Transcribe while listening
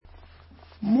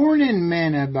Morning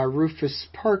Manna by Rufus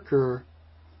Parker,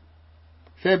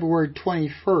 February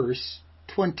 21st,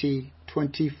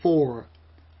 2024.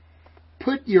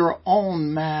 Put your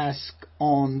own mask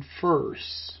on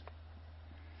first.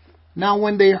 Now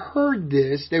when they heard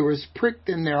this, they were pricked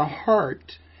in their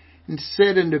heart, and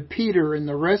said unto Peter and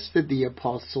the rest of the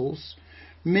apostles,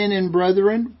 Men and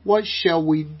brethren, what shall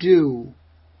we do?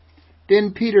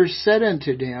 Then Peter said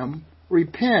unto them,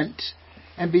 Repent,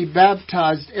 and be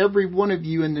baptized every one of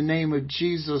you in the name of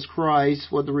Jesus Christ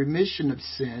for the remission of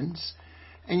sins,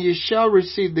 and ye shall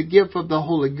receive the gift of the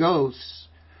Holy Ghost.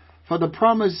 For the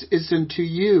promise is unto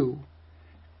you,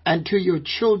 and to your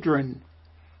children,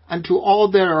 and to all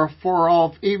that are far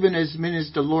off, even as many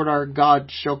as the Lord our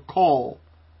God shall call.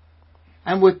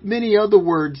 And with many other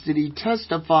words did he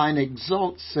testify and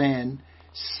exalt, saying,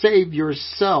 Save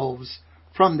yourselves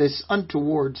from this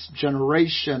untoward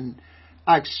generation.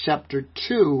 Acts chapter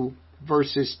 2,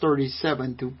 verses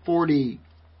 37 through 40.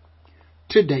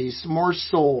 Today's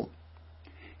morsel.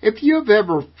 If you have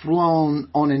ever flown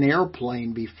on an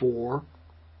airplane before,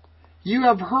 you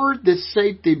have heard the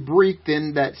safety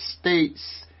briefing that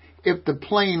states if the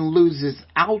plane loses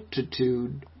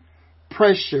altitude,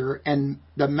 pressure, and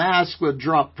the mask will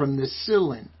drop from the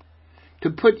ceiling,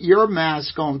 to put your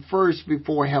mask on first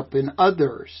before helping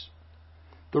others.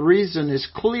 The reason is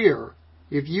clear.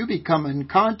 If you become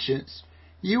unconscious,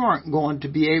 you aren't going to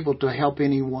be able to help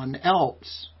anyone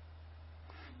else.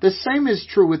 The same is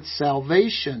true with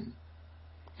salvation.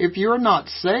 If you're not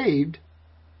saved,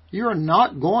 you're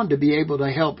not going to be able to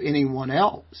help anyone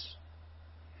else.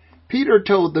 Peter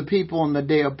told the people on the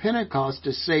day of Pentecost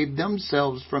to save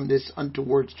themselves from this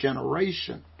untoward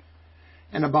generation.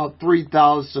 And about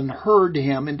 3,000 heard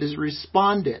him and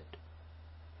responded.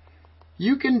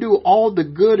 You can do all the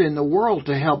good in the world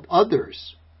to help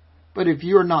others, but if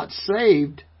you're not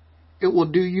saved, it will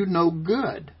do you no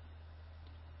good.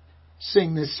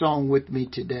 Sing this song with me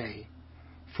today.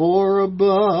 For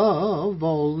above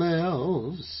all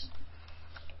else,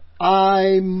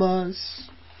 I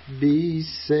must be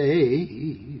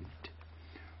saved.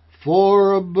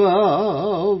 For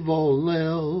above all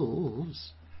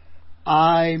else,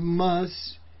 I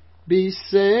must be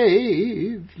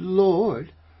saved,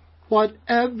 Lord.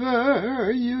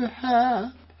 Whatever you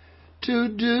have to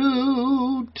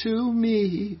do to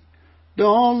me,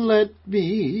 don't let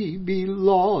me be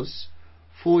lost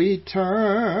for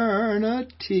eternity.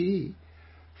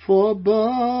 For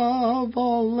above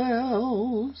all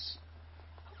else,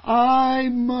 I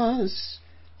must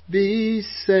be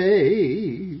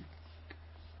saved.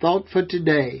 Thought for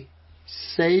today,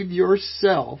 save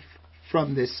yourself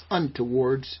from this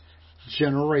untoward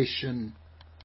generation.